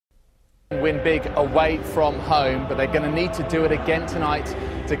Win big away from home, but they're going to need to do it again tonight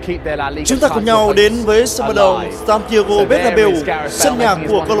to keep their La Liga. Chúng ta cùng nhau đến với sân vận động Santiago Bernabeu, sân nhà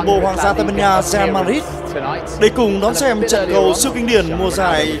của câu lạc bộ Hoàng gia Tây Ban Nha Real Madrid, để cùng đón xem trận cầu siêu kinh điển mùa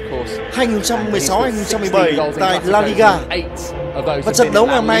giải 2016-2017 tại La Liga. Và trận đấu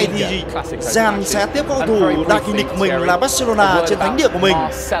ngày hôm nay thì Real sẽ tiếp các cầu thủ đại kình địch của mình là Barcelona trên thánh địa của mình.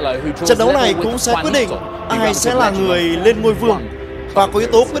 Trận đấu này cũng sẽ quyết định ai sẽ là người lên ngôi vương, và có yếu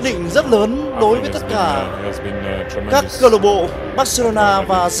tố quyết định rất lớn đối với tất cả các câu lạc bộ Barcelona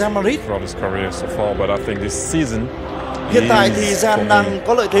và Real Madrid. Hiện tại thì Real đang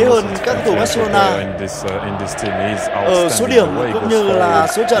có lợi thế hơn các cầu thủ Barcelona ở số điểm cũng như là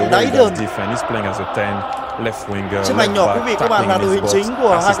số trận đá ít hơn. Trên màn nhỏ quý vị các bạn là đội hình chính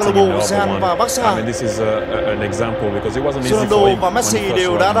của hai câu lạc bộ Real và Barca. Ronaldo và Messi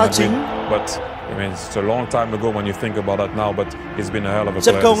đều đã đá chính.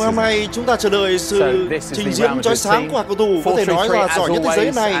 Trận cầu ngày hôm nay chúng ta chờ đợi sự trình diễn chói sáng của cầu thủ có thể nói là giỏi nhất thế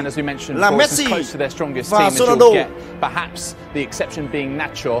giới này là Messi và Ronaldo.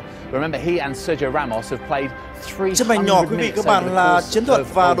 Trên màn nhỏ quý vị các bạn là chiến thuật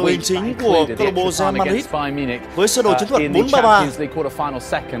và đội hình chính của câu lạc bộ Real Madrid với sơ đồ chiến thuật 4-3-3.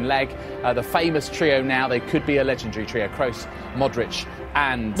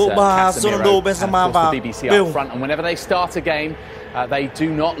 Bộ ba Ronaldo, Benzema và Bale. They do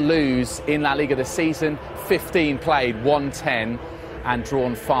not lose in La Liga this season. 15 played, won 10 and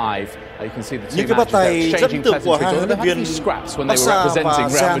drawn 5. You can see the two matches changing pleasantries. There have been scraps when they were representing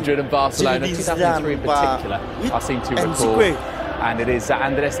Real Madrid and Barcelona. 2003 in particular, I seem to recall. And it is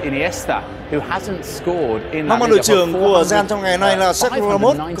Andres Iniesta who hasn't scored in La Liga. Đội trưởng của Real trong ngày nay là Sergio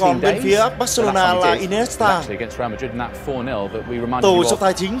Ramos, còn bên phía Barcelona là Iniesta. Tổ trọng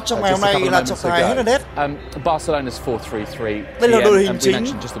tài chính trong ngày hôm nay là trọng tài Hernandez. Barcelona's 4-3-3. Đây là đội hình chính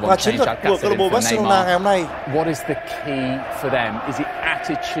và chiến thuật của câu lạc bộ Barcelona ngày hôm nay. What is the key for them? Is it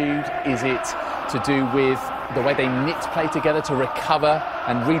attitude? Is it to do with the way they knit play together to recover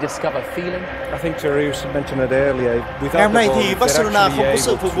and rediscover feeling? I think Teresa mentioned it earlier. Ngày hôm nay thì Barcelona không có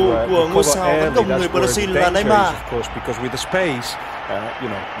sự phục vụ của ngôi sao tấn công người Brazil là Neymar.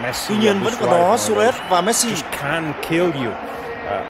 Tuy nhiên vẫn còn đó Suarez và Messi.